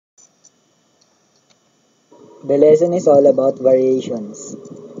The lesson is all about variations.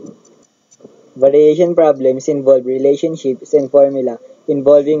 Variation problems involve relationships and formula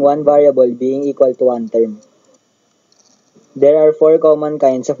involving one variable being equal to one term. There are four common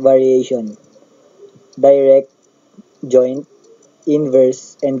kinds of variation: direct, joint,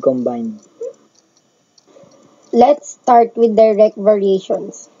 inverse, and combined. Let's start with direct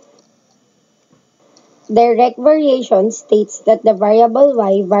variations. Direct variation states that the variable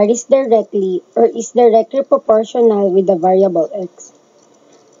y varies directly or is directly proportional with the variable x.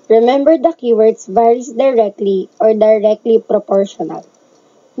 Remember the keywords varies directly or directly proportional,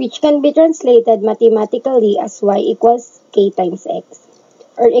 which can be translated mathematically as y equals k times x,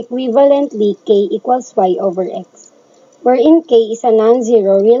 or equivalently k equals y over x, wherein k is a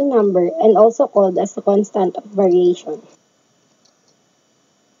non-zero real number and also called as a constant of variation.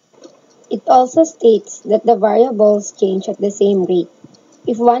 It also states that the variables change at the same rate.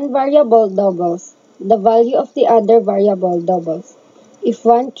 If one variable doubles, the value of the other variable doubles. If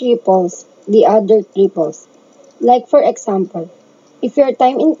one triples, the other triples. Like for example, if your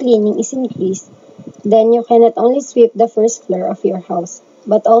time in cleaning is increased, then you can not only sweep the first floor of your house,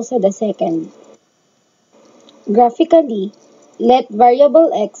 but also the second. Graphically, let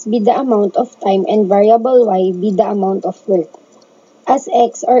variable x be the amount of time and variable y be the amount of work. As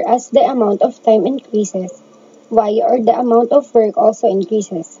x or as the amount of time increases, y or the amount of work also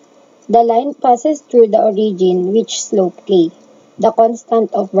increases. The line passes through the origin which slope k, the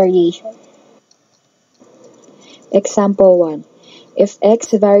constant of variation. Example 1. If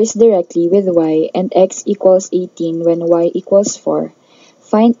x varies directly with y and x equals 18 when y equals 4,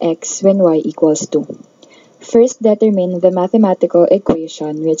 find x when y equals 2. First, determine the mathematical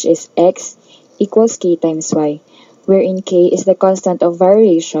equation which is x equals k times y, wherein k is the constant of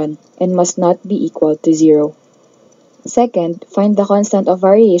variation and must not be equal to 0. Second, find the constant of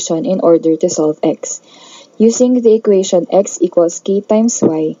variation in order to solve x. Using the equation x equals k times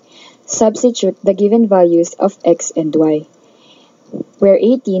y, substitute the given values of x and y, where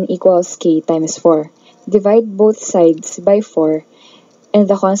 18 equals k times 4. Divide both sides by 4, and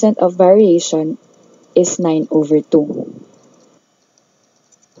the constant of variation is 9 over 2.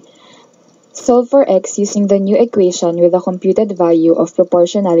 Solve for x using the new equation with the computed value of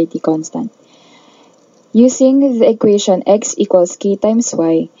proportionality constant. Using the equation x equals k times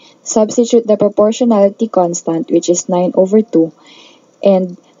y, substitute the proportionality constant which is 9 over 2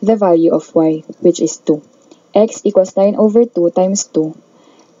 and the value of y which is 2. X equals 9 over 2 times 2,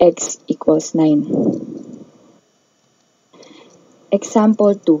 x equals 9.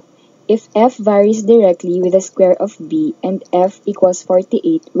 Example 2. If f varies directly with the square of b and f equals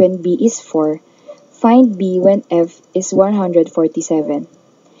 48 when b is 4, find b when f is 147.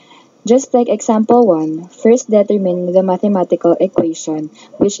 Just like example 1, first determine the mathematical equation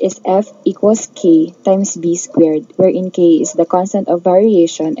which is f equals k times b squared, wherein k is the constant of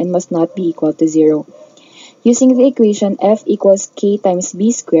variation and must not be equal to 0. Using the equation f equals k times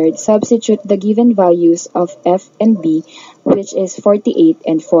b squared, substitute the given values of f and b, which is 48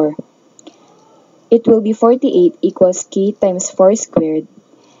 and 4. It will be 48 equals k times 4 squared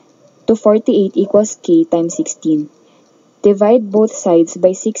to 48 equals k times 16. Divide both sides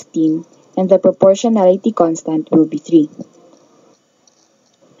by 16 and the proportionality constant will be 3.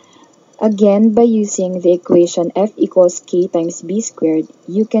 Again, by using the equation f equals k times b squared,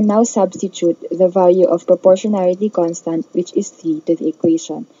 you can now substitute the value of proportionality constant which is 3 to the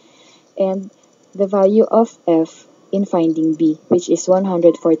equation and the value of f in finding b which is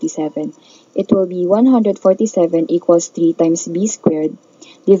 147. It will be 147 equals 3 times b squared.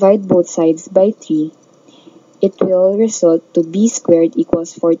 Divide both sides by 3. It will result to b squared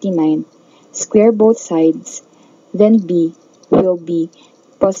equals 49. Square both sides, then b will be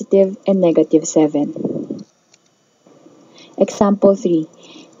positive and negative 7. Example 3.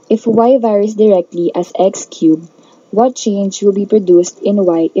 If y varies directly as x cubed, what change will be produced in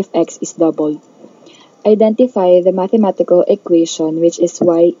y if x is doubled? Identify the mathematical equation which is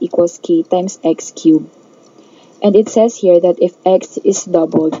y equals k times x cubed. And it says here that if x is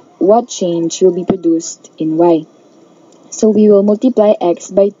doubled, what change will be produced in y? So we will multiply x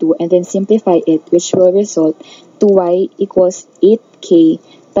by 2 and then simplify it, which will result to y equals 8k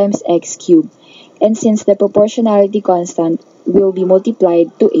times x cubed. And since the proportionality constant will be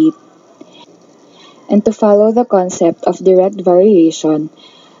multiplied to 8, and to follow the concept of direct variation,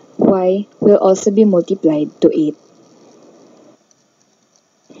 y will also be multiplied to 8.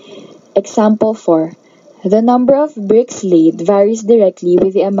 Example 4. The number of bricks laid varies directly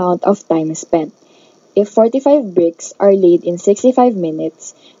with the amount of time spent. If 45 bricks are laid in 65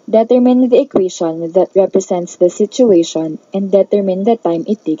 minutes, Determine the equation that represents the situation and determine the time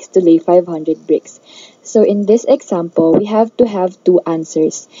it takes to lay 500 bricks. So in this example, we have to have two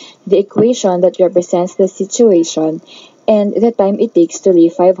answers: the equation that represents the situation and the time it takes to lay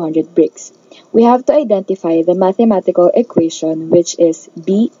 500 bricks. We have to identify the mathematical equation, which is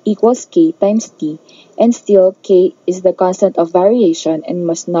B equals K times T, and still K is the constant of variation and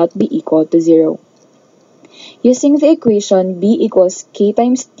must not be equal to 0. Using the equation B equals K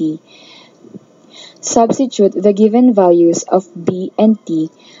times T, substitute the given values of B and T,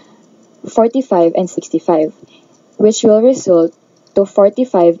 45 and 65, which will result to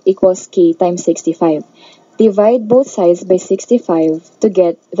 45 equals K times 65. Divide both sides by 65 to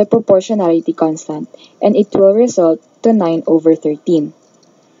get the proportionality constant, and it will result to 9 over 13.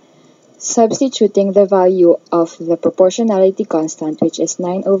 Substituting the value of the proportionality constant, which is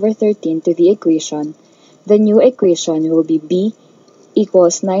 9 over 13, to the equation, the new equation will be B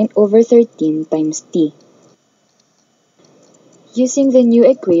equals 9 over 13 times T. Using the new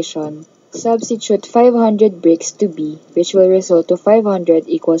equation, substitute 500 bricks to B, which will result to 500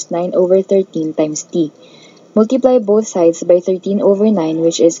 equals 9 over 13 times T. Multiply both sides by 13 over 9,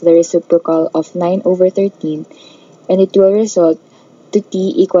 which is the reciprocal of 9 over 13, and it will result to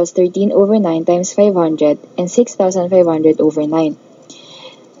T equals 13 over 9 times 500 and 6,500 over 9.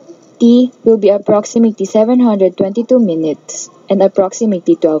 T will be approximately 722 minutes and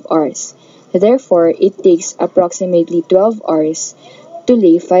approximately 12 hours. Therefore, it takes approximately 12 hours to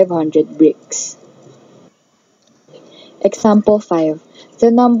lay 500 bricks. Example 5.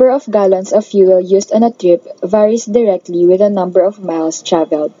 The number of gallons of fuel used on a trip varies directly with the number of miles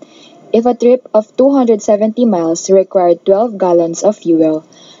traveled. If a trip of 270 miles required 12 gallons of fuel,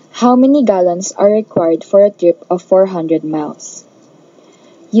 how many gallons are required for a trip of 400 miles?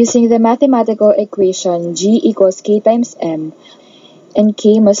 Using the mathematical equation G equals K times M, and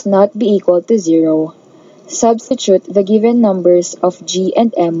K must not be equal to 0, substitute the given numbers of G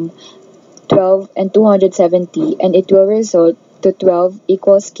and M, 12 and 270, and it will result to 12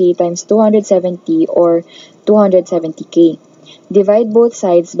 equals K times 270 or 270K. Divide both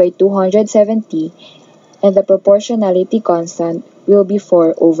sides by 270, and the proportionality constant will be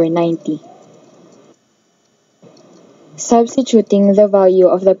 4 over 90. Substituting the value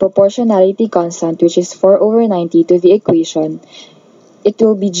of the proportionality constant, which is 4 over 90, to the equation, it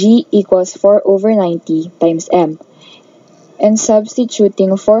will be G equals 4 over 90 times M. And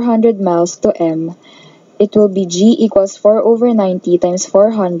substituting 400 miles to M, it will be G equals 4 over 90 times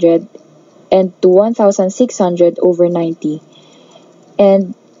 400 and to 1,600 over 90.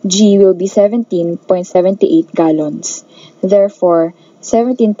 And G will be 17.78 gallons. Therefore,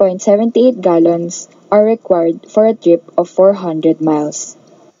 17.78 gallons are required for a trip of 400 miles.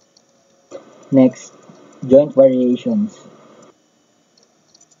 Next, joint variations.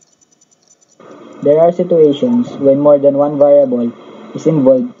 There are situations when more than one variable is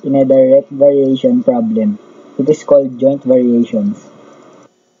involved in a direct variation problem. It is called joint variations.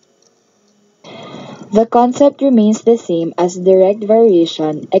 The concept remains the same as direct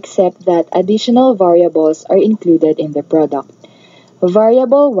variation, except that additional variables are included in the product.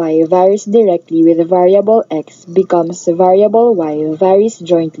 Variable y varies directly with the variable x becomes variable y varies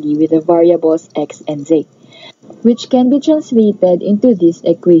jointly with the variables x and z, which can be translated into these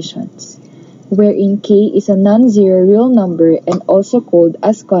equations, wherein k is a non-zero real number and also called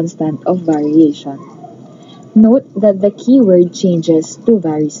as constant of variation. Note that the keyword changes to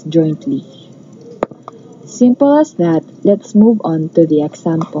varies jointly. Simple as that, let's move on to the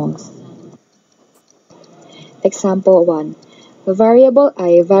examples. Example 1. Variable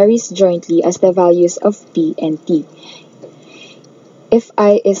I varies jointly as the values of P and T. If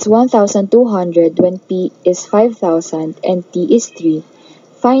I is 1,200 when P is 5,000 and T is 3,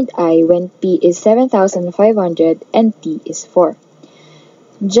 find I when P is 7,500 and T is 4.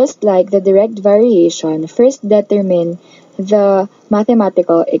 Just like the direct variation, first determine the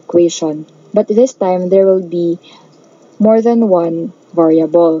mathematical equation, but this time there will be more than one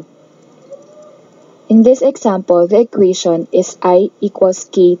variable. In this example, the equation is I equals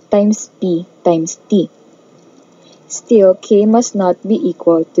K times P times T. Still, K must not be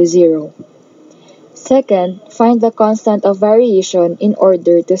equal to 0. Second, find the constant of variation in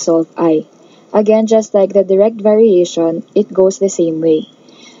order to solve I. Again, just like the direct variation, it goes the same way.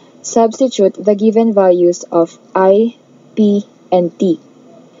 Substitute the given values of I, P, and T.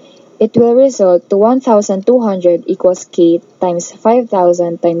 It will result to 1,200 equals K times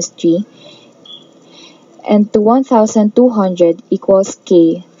 5,000 times 3, and to 1,200 equals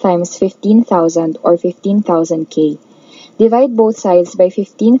K times 15,000 or 15,000 K. Divide both sides by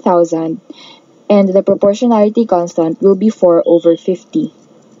 15,000, and the proportionality constant will be 4 over 50.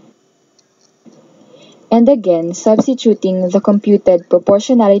 And again, substituting the computed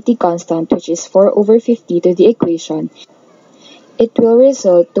proportionality constant, which is 4 over 50, to the equation, it will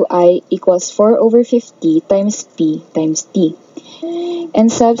result to I equals 4 over 50 times P times T.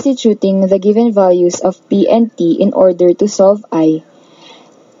 And substituting the given values of P and T in order to solve I,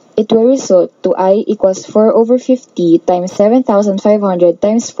 it will result to I equals 4 over 50 times 7,500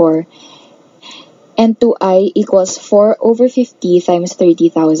 times 4, and to I equals 4 over 50 times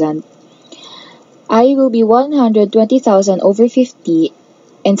 30,000. I will be 120,000 over 50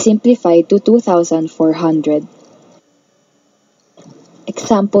 and simplify to 2,400.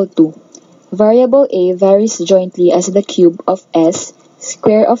 Example 2. Variable A varies jointly as the cube of S,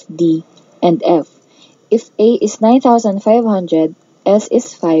 square of D, and F. If A is 9,500, S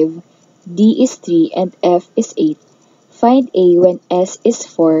is 5, D is 3, and F is 8. Find A when S is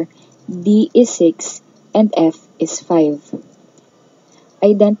 4, D is 6, and F is 5.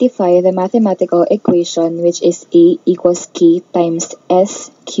 Identify the mathematical equation, which is A equals K times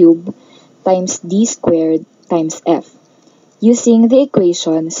S cubed times D squared times F. Using the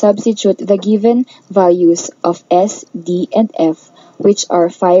equation, substitute the given values of S, D, and F, which are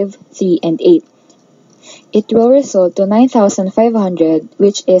 5, 3, and 8. It will result to 9,500,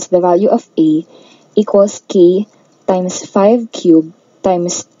 which is the value of A, equals K times 5 cubed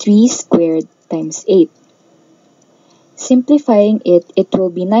times 3 squared times 8. Simplifying it, it will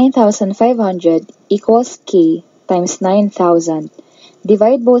be 9,500 equals K times 9,000.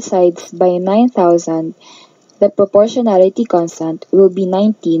 Divide both sides by 9,000. The proportionality constant will be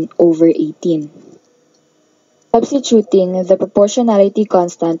 19 over 18. Substituting the proportionality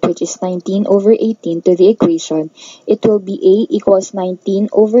constant, which is 19 over 18, to the equation, it will be A equals 19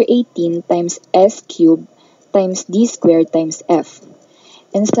 over 18 times S cubed times D squared times F.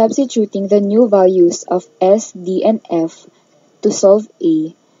 And substituting the new values of S, D, and F to solve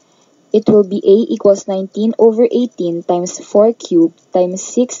A, it will be A equals 19 over 18 times 4 cubed times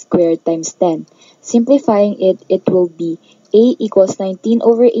 6 squared times 10. Simplifying it, it will be A equals 19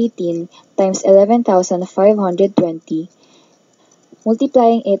 over 18 times 11,520.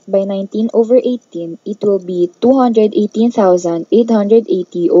 Multiplying it by 19 over 18, it will be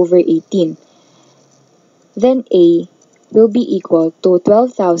 218,880 over 18. Then A will be equal to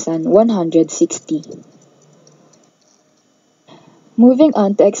 12,160. Moving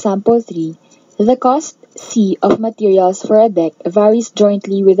on to example 3, the cost C of materials for a deck varies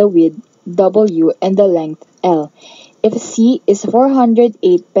jointly with the width W and the length L. If C is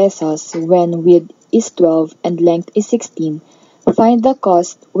 408 pesos when width is 12 and length is 16, find the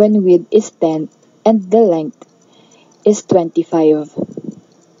cost when width is 10 and the length is 25.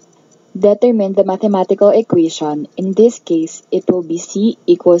 Determine the mathematical equation. In this case, it will be C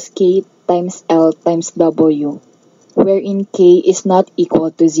equals K times L times W, wherein K is not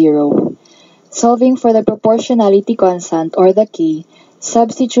equal to 0. Solving for the proportionality constant, or the K,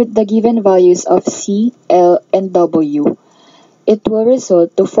 substitute the given values of C, L, and W. It will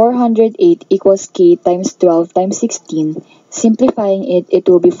result to 408 equals K times 12 times 16. Simplifying it, it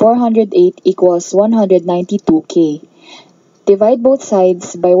will be 408 equals 192K. Divide both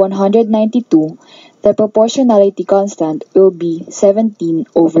sides by 192. The proportionality constant will be 17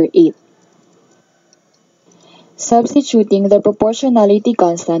 over 8. Substituting the proportionality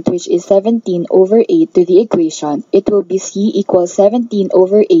constant, which is 17 over 8, to the equation, it will be C equals 17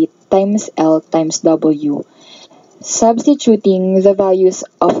 over 8 times L times W. Substituting the values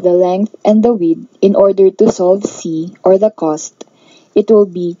of the length and the width in order to solve C, or the cost, it will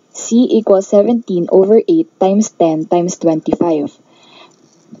be C equals 17 over 8 times 10 times 25.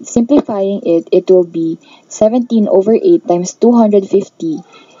 Simplifying it, it will be 17 over 8 times 250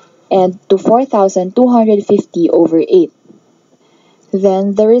 and to 4,250 over 8.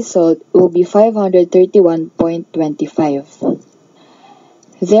 Then the result will be 531.25.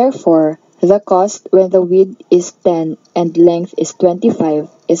 Therefore, the cost when the width is 10 and length is 25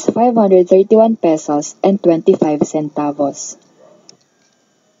 is 531 pesos and 25 centavos.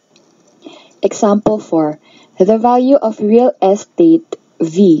 Example 4. The value of real estate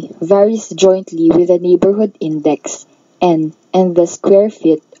V varies jointly with the neighborhood index N and the square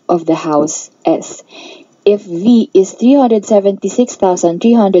feet of the house S. If V is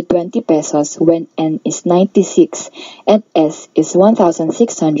 376,320 pesos when N is 96 and S is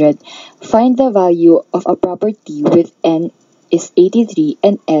 1,600, find the value of a property with N is 83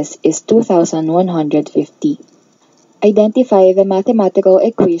 and S is 2,150. Identify the mathematical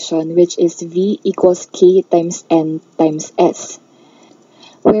equation, which is V equals K times N times S,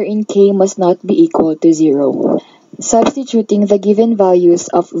 wherein K must not be equal to 0. Substituting the given values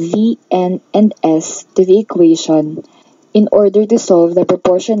of V, N, and S to the equation, In order to solve the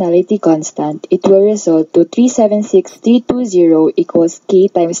proportionality constant, it will result to 376320 equals k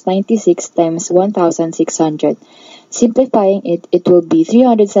times 96 times 1600. Simplifying it, it will be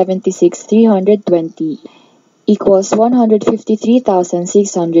 376,320 equals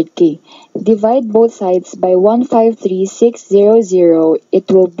 153,600k. Divide both sides by 153,600, it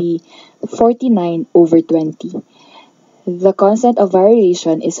will be 49 over 20. The constant of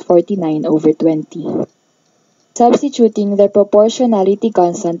variation is 49 over 20. Substituting the proportionality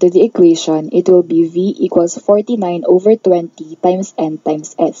constant to the equation, it will be V equals 49 over 20 times N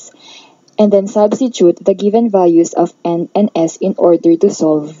times S. And then substitute the given values of N and S in order to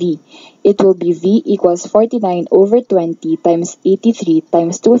solve V. It will be V equals 49 over 20 times 83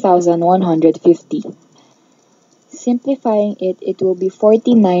 times 2150. Simplifying it, it will be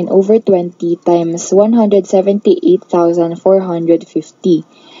 49 over 20 times 178,450.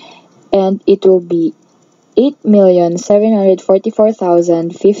 And it will be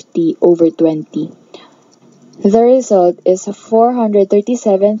 8,744,050 over 20. The result is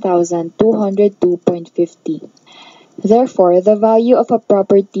 437,202.50. Therefore, the value of a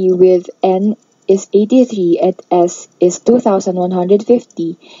property with N is 83 and S is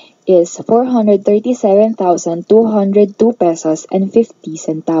 2,150 is 437,202 pesos and 50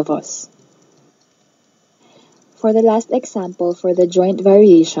 centavos. For the last example for the joint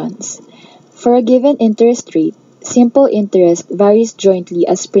variations, for a given interest rate, simple interest varies jointly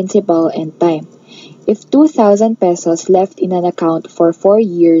as principal and time. If 2,000 pesos left in an account for 4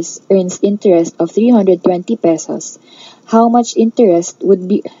 years earns interest of 320 pesos, how much interest would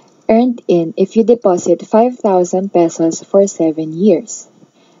be earned in if you deposit 5,000 pesos for 7 years?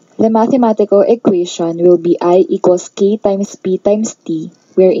 The mathematical equation will be I equals K times P times T,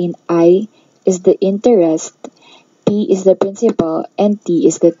 wherein I is the interest, P is the principal, and T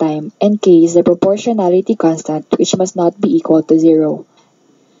is the time, and K is the proportionality constant, which must not be equal to 0.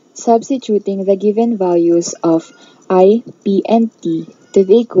 Substituting the given values of I, P, and T to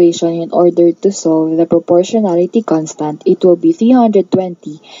the equation in order to solve the proportionality constant, it will be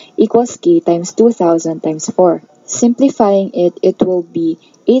 320 equals K times 2,000 times 4. Simplifying it, it will be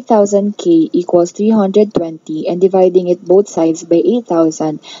 8,000K equals 320, and dividing it both sides by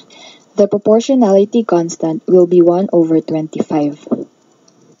 8,000, the proportionality constant will be 1 over 25.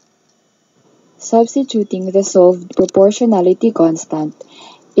 Substituting the solved proportionality constant,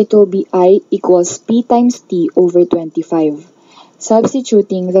 it will be I equals P times T over 25.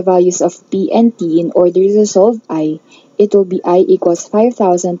 Substituting the values of P and T in order to solve I, it will be I equals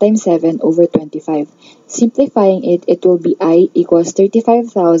 5,000 times 7 over 25. Simplifying it, it will be I equals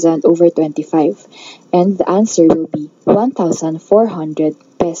 35,000 over 25. And the answer will be 1,400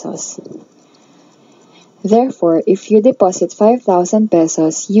 pesos. Therefore, if you deposit 5,000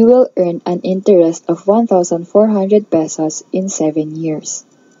 pesos, you will earn an interest of 1,400 pesos in 7 years.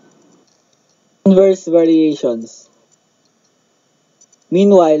 Inverse variations.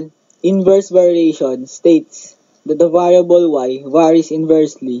 Meanwhile, inverse variation states that the variable y varies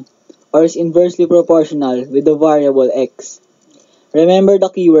inversely or is inversely proportional with the variable x. Remember the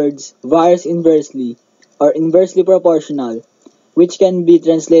keywords varies inversely or inversely proportional, which can be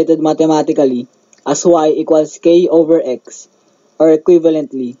translated mathematically as y equals k over x, or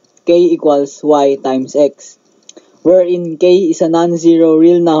equivalently, k equals y times x, wherein k is a non-zero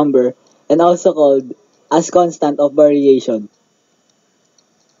real number and also called as constant of variation.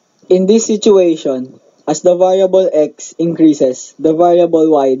 In this situation, as the variable x increases, the variable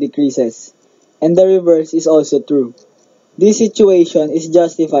y decreases, and the reverse is also true. This situation is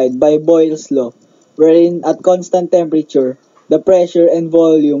justified by Boyle's law, wherein at constant temperature, the pressure and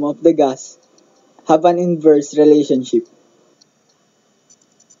volume of the gas have an inverse relationship.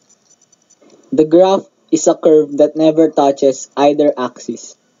 The graph is a curve that never touches either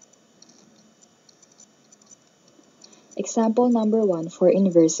axis. Example number 1 for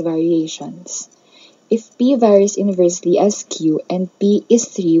inverse variations. If P varies inversely as Q and P is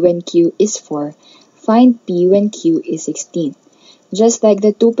 3 when Q is 4, find P when Q is 16. Just like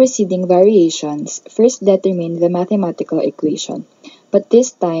the two preceding variations, first determine the mathematical equation. But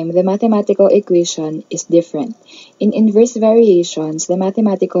this time, the mathematical equation is different. In inverse variations, the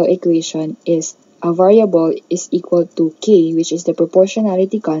mathematical equation is a variable is equal to K, which is the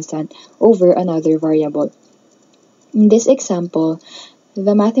proportionality constant, over another variable. In this example,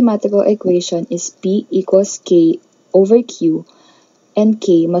 the mathematical equation is P equals K over Q, and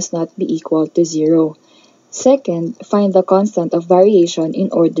K must not be equal to 0. Second, find the constant of variation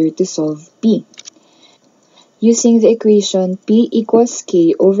in order to solve P. Using the equation P equals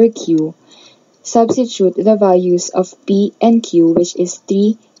K over Q, substitute the values of P and Q, which is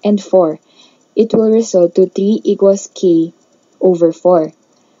 3 and 4. it will result to 3 equals k over 4.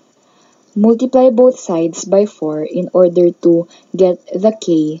 Multiply both sides by 4 in order to get the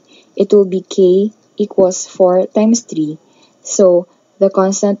k. It will be k equals 4 times 3, so the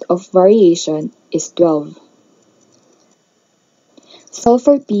constant of variation is 12. Solve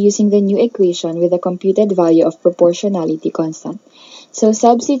for p using the new equation with the computed value of proportionality constant. So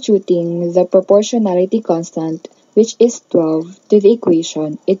substituting the proportionality constant, which is 12, to the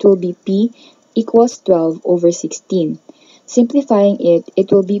equation, it will be p equals 12 over 16. Simplifying it,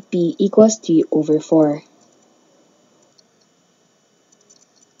 it will be p equals 3 over 4.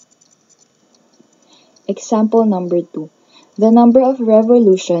 Example number 2. The number of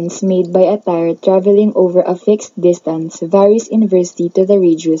revolutions made by a tire traveling over a fixed distance varies inversely to the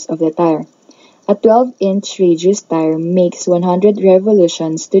radius of the tire. A 12-inch radius tire makes 100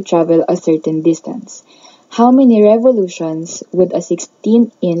 revolutions to travel a certain distance. How many revolutions would a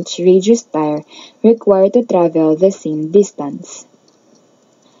 16-inch radius tire require to travel the same distance?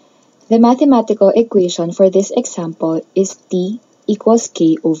 The mathematical equation for this example is T equals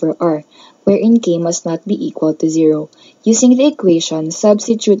K over R, wherein K must not be equal to 0. Using the equation,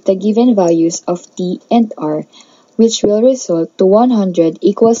 substitute the given values of T and R, which will result to 100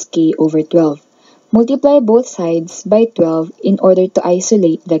 equals K over 12. Multiply both sides by 12 in order to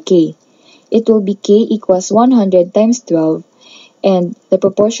isolate the K. It will be K equals 100 times 12, and the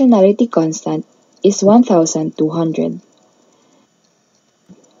proportionality constant is 1200.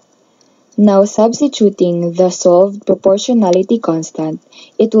 Now substituting the solved proportionality constant,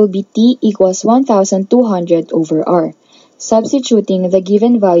 it will be T equals 1200 over R. Substituting the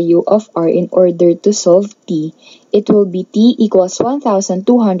given value of R in order to solve T, it will be T equals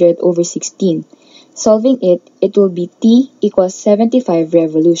 1200 over 16. Solving it, it will be T equals 75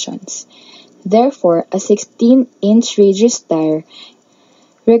 revolutions. Therefore, a 16-inch radius tire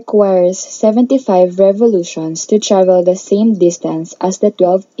requires 75 revolutions to travel the same distance as the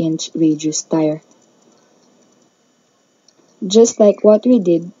 12-inch radius tire. Just like what we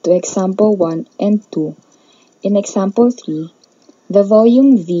did to example 1 and 2, in example 3, the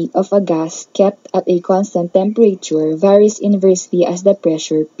volume V of a gas kept at a constant temperature varies inversely as the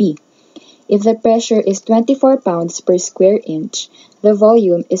pressure P. If the pressure is 24 pounds per square inch, the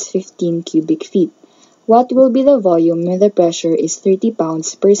volume is 15 cubic feet. What will be the volume when the pressure is 30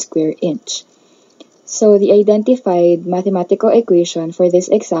 pounds per square inch? So the identified mathematical equation for this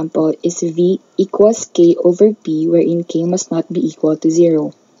example is V equals K over P, wherein K must not be equal to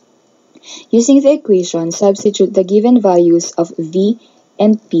 0. Using the equation, substitute the given values of V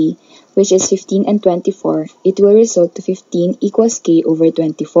and P, which is 15 and 24. It will result to 15 equals K over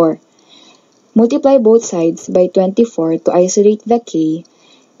 24. Multiply both sides by 24 to isolate the K.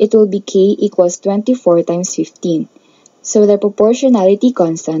 It will be K equals 24 times 15. So the proportionality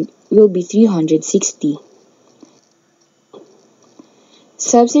constant will be 360.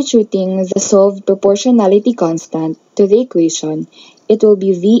 Substituting the solved proportionality constant to the equation, it will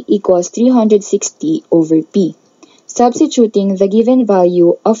be V equals 360 over P. Substituting the given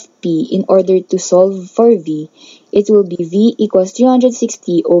value of P in order to solve for V, it will be V equals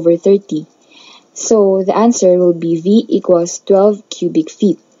 360 over 30. So the answer will be V equals 12 cubic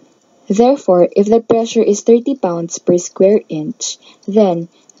feet. Therefore, if the pressure is 30 pounds per square inch, then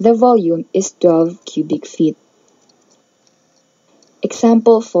the volume is 12 cubic feet.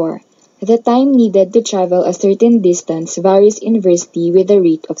 Example 4. The time needed to travel a certain distance varies inversely with the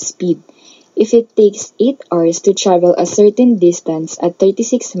rate of speed. If it takes 8 hours to travel a certain distance at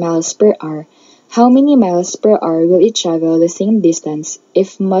 36 miles per hour, how many miles per hour will it travel the same distance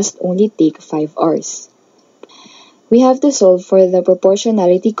if must only take 5 hours? We have to solve for the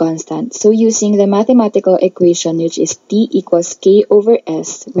proportionality constant, so using the mathematical equation which is T equals K over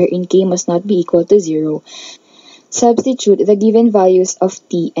S, wherein K must not be equal to 0, substitute the given values of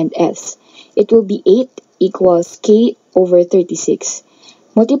T and S. It will be 8 equals K over 36.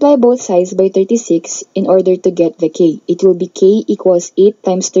 Multiply both sides by 36 in order to get the K. It will be K equals 8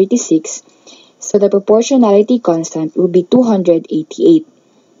 times 36. So the proportionality constant will be 288.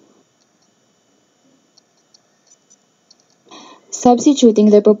 Substituting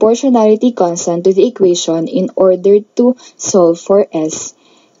the proportionality constant to the equation in order to solve for S,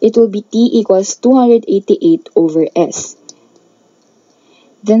 it will be T equals 288 over S.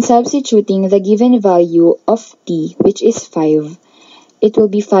 Then substituting the given value of T, which is 5, it will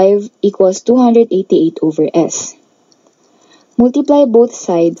be 5 equals 288 over S. Multiply both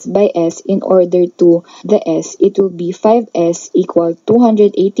sides by S in order to the S. It will be 5S equal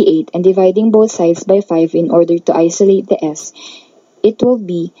 288, and dividing both sides by 5 in order to isolate the S, it will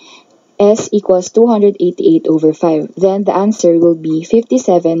be S equals 288 over 5. Then the answer will be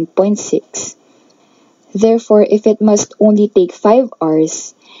 57.6. Therefore, if it must only take 5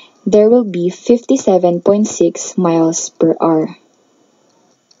 hours, there will be 57.6 miles per hour.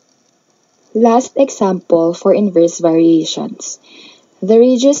 Last example for inverse variations. The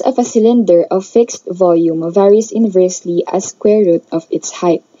radius of a cylinder of fixed volume varies inversely as square root of its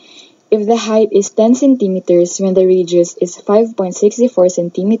height. If the height is 10 centimeters when the radius is 5.64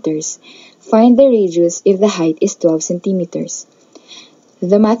 centimeters, find the radius if the height is 12 centimeters.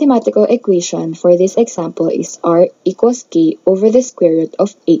 The mathematical equation for this example is r equals k over the square root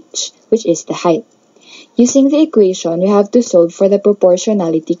of h, which is the height. Using the equation, we have to solve for the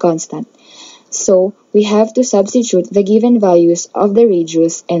proportionality constant. So, we have to substitute the given values of the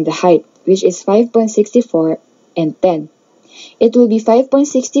radius and the height, which is 5.64 and 10. It will be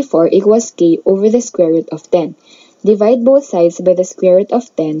 5.64 equals k over the square root of 10. Divide both sides by the square root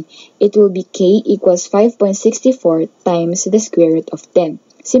of 10. It will be k equals 5.64 times the square root of 10.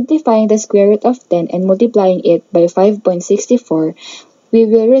 Simplifying the square root of 10 and multiplying it by 5.64, we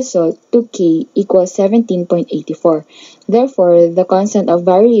will result to k equals 17.84. Therefore, the constant of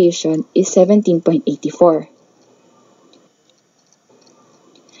variation is 17.84.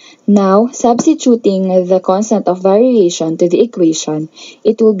 Now, substituting the constant of variation to the equation,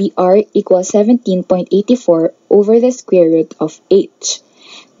 it will be r equals 17.84 over the square root of h.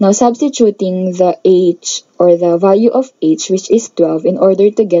 Now, substituting the h or the value of h, which is 12, in order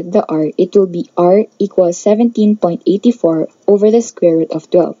to get the r, it will be r equals 17.84 over the square root of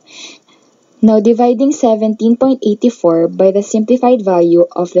 12. Now, dividing 17.84 by the simplified value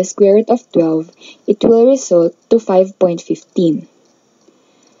of the square root of 12, it will result to 5.15.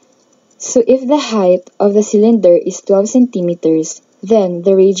 So, if the height of the cylinder is 12 centimeters, then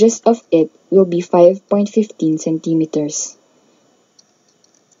the radius of it will be 5.15 centimeters.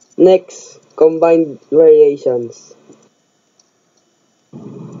 Next, combined variations.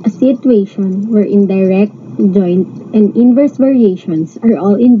 A situation where indirect, joint, and inverse variations are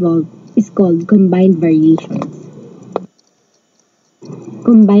all involved is called combined variations.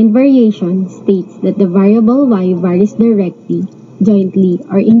 Combined variation states that the variable y varies directly, jointly,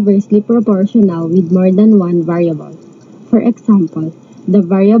 or inversely proportional with more than one variable. For example, the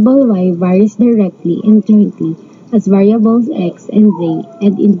variable y varies directly and jointly as variables x and z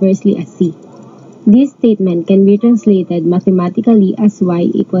and inversely as z. This statement can be translated mathematically as y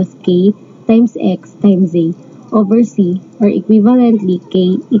equals k times x times z over c, or equivalently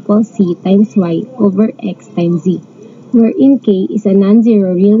k equals c times y over x times z, wherein k is a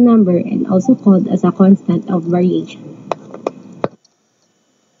non-zero real number and also called as a constant of variation.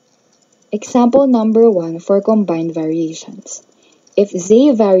 Example number 1 for combined variations. If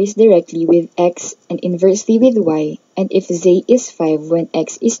z varies directly with x and inversely with y, and if z is 5 when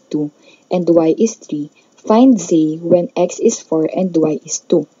x is 2 and y is 3, find z when x is 4 and y is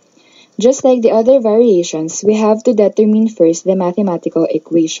 2. Just like the other variations, we have to determine first the mathematical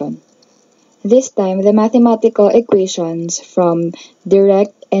equation. This time, the mathematical equations from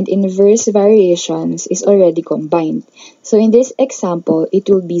direct and inverse variations is already combined. So in this example, it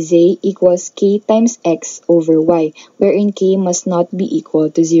will be z equals k times x over y, wherein k must not be equal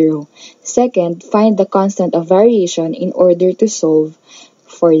to 0. Second, find the constant of variation in order to solve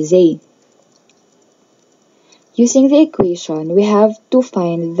for z. Using the equation, we have to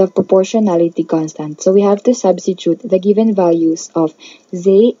find the proportionality constant. So we have to substitute the given values of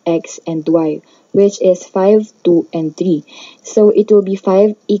z, x, and y, which is 5, 2, and 3. So it will be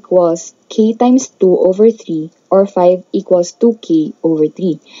 5 equals k times 2 over 3, or 5 equals 2k over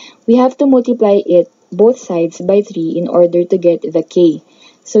 3. We have to multiply it both sides by 3 in order to get the k.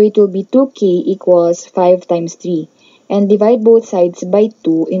 So it will be 2k equals 5 times 3. And divide both sides by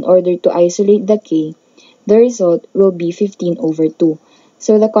 2 in order to isolate the k. The result will be 15 over 2.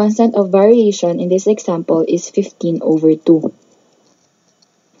 So the constant of variation in this example is 15 over 2.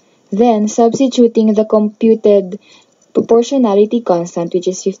 Then, substituting the computed proportionality constant, which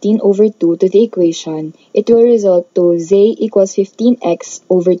is 15 over 2, to the equation, it will result to z equals 15x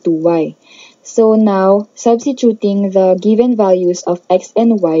over 2y. So now, substituting the given values of x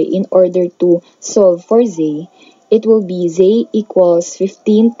and y in order to solve for z, it will be z equals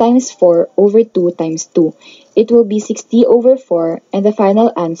 15 times 4 over 2 times 2. It will be 60 over 4, and the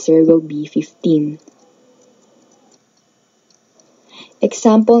final answer will be 15.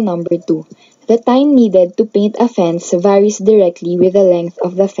 Example number 2. The time needed to paint a fence varies directly with the length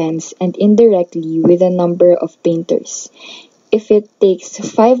of the fence and indirectly with the number of painters. If it takes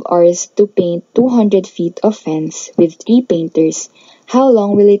 5 hours to paint 200 feet of fence with 3 painters, how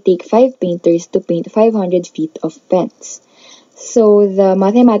long will it take 5 painters to paint 500 feet of fence? So the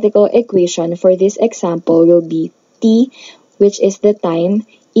mathematical equation for this example will be t, which is the time,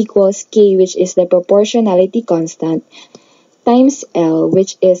 equals K, which is the proportionality constant, times L,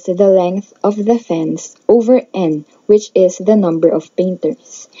 which is the length of the fence, over N, which is the number of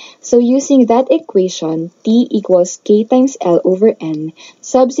painters. So using that equation, T equals K times L over N,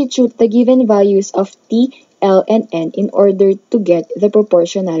 substitute the given values of T, L, and N in order to get the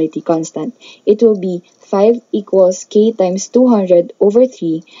proportionality constant. It will be 5 equals K times 200 over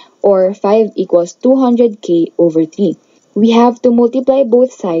 3, or 5 equals 200K over 3. We have to multiply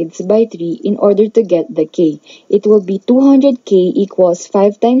both sides by 3 in order to get the K. It will be 200K equals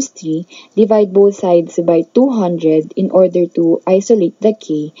 5 times 3. Divide both sides by 200 in order to isolate the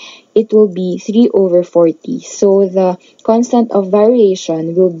K. It will be 3 over 40. So the constant of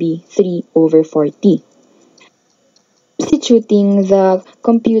variation will be 3 over 40. Substituting the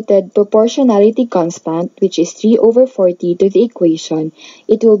computed proportionality constant, which is 3 over 40, to the equation,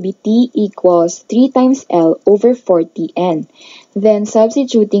 it will be T equals 3 times L over 40N. Then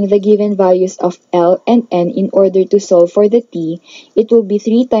substituting the given values of L and N in order to solve for the T, it will be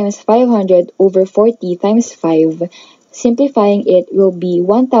 3 times 500 over 40 times 5. Simplifying it will be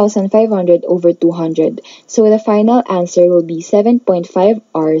 1,500 over 200. So the final answer will be 7.5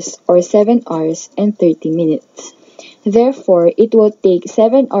 hours, or 7 hours and 30 minutes. Therefore, it will take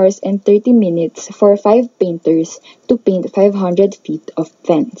 7 hours and 30 minutes for 5 painters to paint 500 feet of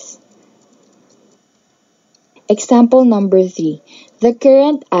fence. Example number 3. The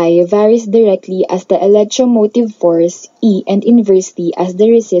current I varies directly as the electromotive force E and inversely as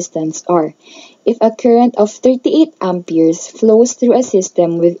the resistance R. If a current of 38 amperes flows through a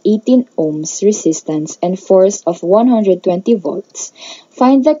system with 18 ohms resistance and force of 120 volts,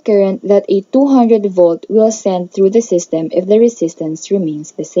 find the current that a 200 volt will send through the system if the resistance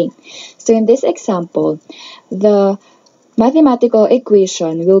remains the same. So in this example, the mathematical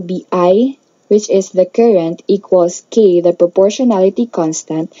equation will be I, which is the current, equals K, the proportionality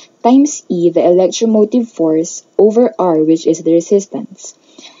constant, times E, the electromotive force, over R, which is the resistance.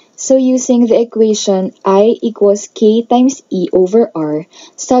 So using the equation I equals K times E over R,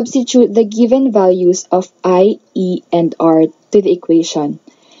 substitute the given values of I, E, and R to the equation.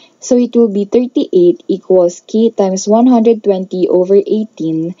 So it will be 38 equals K times 120 over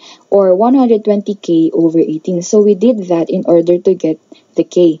 18, or 120K over 18. So we did that in order to get the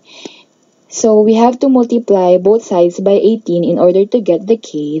K. So we have to multiply both sides by 18 in order to get the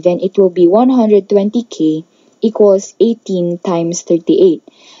K. Then it will be 120K equals 18 times 38.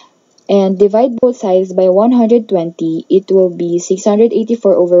 And divide both sides by 120, it will be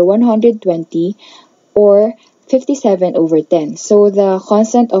 684 over 120, or 57 over 10. So the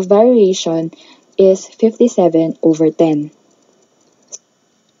constant of variation is 57 over 10.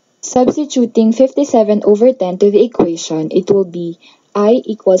 Substituting 57 over 10 to the equation, it will be I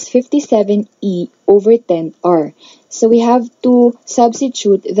equals 57E over 10R. So we have to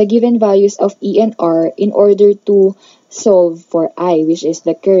substitute the given values of E and R in order to solve for I, which is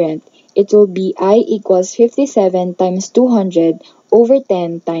the current. It will be I equals 57 times 200 over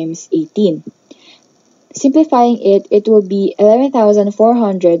 10 times 18. Simplifying it, it will be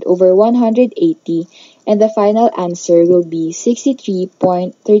 11,400 over 180, and the final answer will be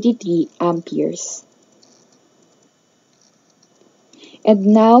 63.33 amperes. And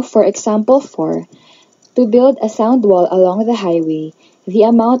now for example 4. To build a sound wall along the highway, the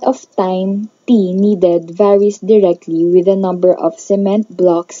amount of time T needed varies directly with the number of cement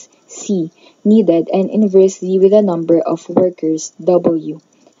blocks C needed and inversely with the number of workers W.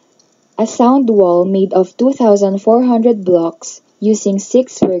 A sound wall made of 2,400 blocks using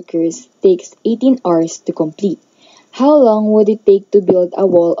 6 workers takes 18 hours to complete. How long would it take to build a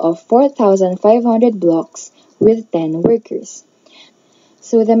wall of 4,500 blocks with 10 workers?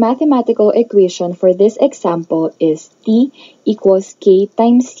 So the mathematical equation for this example is T equals K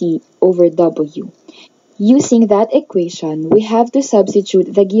times C over W. Using that equation, we have to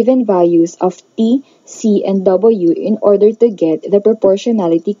substitute the given values of T, C, and W in order to get the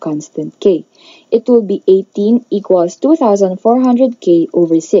proportionality constant K. It will be 18 equals 2,400K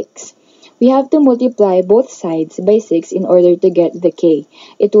over 6. We have to multiply both sides by 6 in order to get the K.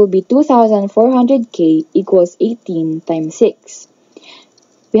 It will be 2,400K equals 18 times 6.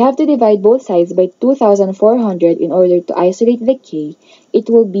 We have to divide both sides by 2,400 in order to isolate the K. It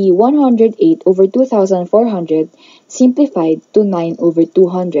will be 108 over 2,400 simplified to 9 over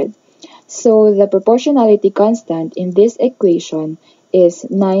 200. So the proportionality constant in this equation is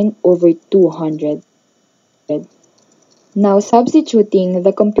 9 over 200. Now substituting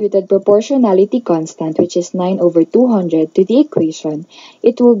the computed proportionality constant, which is 9 over 200, to the equation,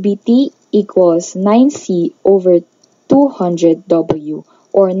 it will be T equals 9C over 200W,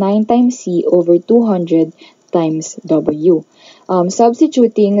 or 9 times C over 200 times W.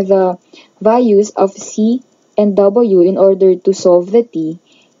 Substituting the values of C and W in order to solve the T,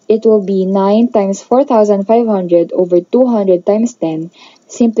 it will be 9 times 4,500 over 200 times 10,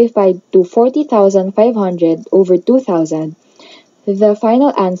 simplified to 40,500 over 2,000. The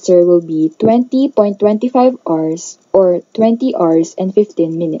final answer will be 20.25 hours or 20 hours and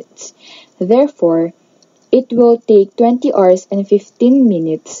 15 minutes. Therefore, it will take 20 hours and 15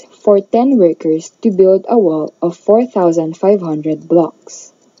 minutes for 10 workers to build a wall of 4,500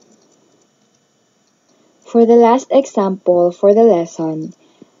 blocks. For the last example for the lesson,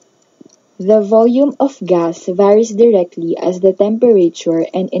 the volume of gas varies directly as the temperature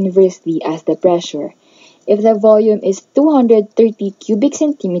and inversely as the pressure. If the volume is 230 cubic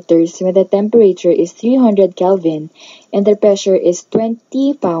centimeters when the temperature is 300 Kelvin and the pressure is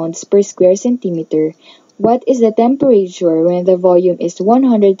 20 pounds per square centimeter, what is the temperature when the volume is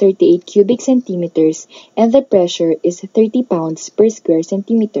 138 cubic centimeters and the pressure is 30 pounds per square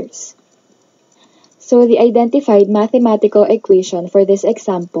centimeters? So the identified mathematical equation for this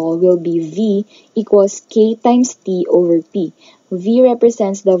example will be V equals K times T over P. V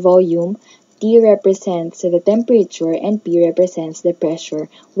represents the volume, T represents the temperature, and P represents the pressure,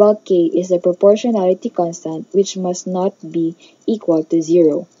 while K is the proportionality constant, which must not be equal to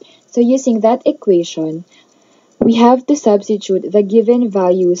 0. So using that equation, we have to substitute the given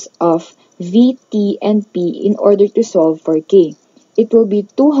values of V, T, and P in order to solve for K. It will be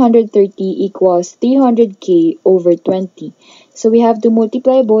 230 equals 300K over 20. So we have to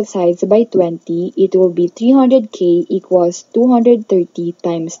multiply both sides by 20. It will be 300K equals 230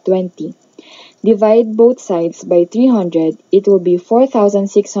 times 20. Divide both sides by 300. It will be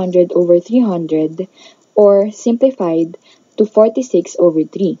 4,600 over 300, or simplified to 46 over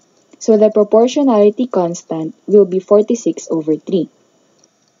 3. So the proportionality constant will be 46 over 3.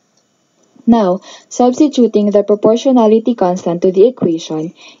 Now, substituting the proportionality constant to the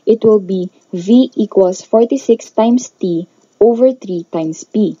equation, it will be V equals 46 times T over 3 times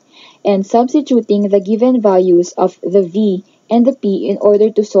P. And substituting the given values of the V and the P in order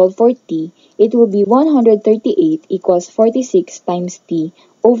to solve for T, it will be 138 equals 46 times T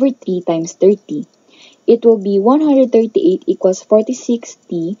over 3 times 30. It will be 138 equals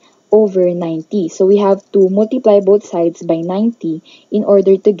 46T over 90. So we have to multiply both sides by 90 in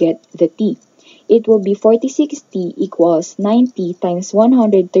order to get the T. It will be 46T equals 90 times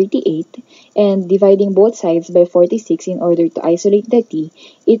 138, and dividing both sides by 46 in order to isolate the T,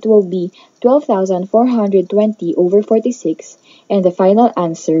 it will be 12,420 over 46, and the final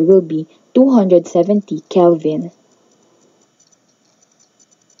answer will be 270 Kelvin.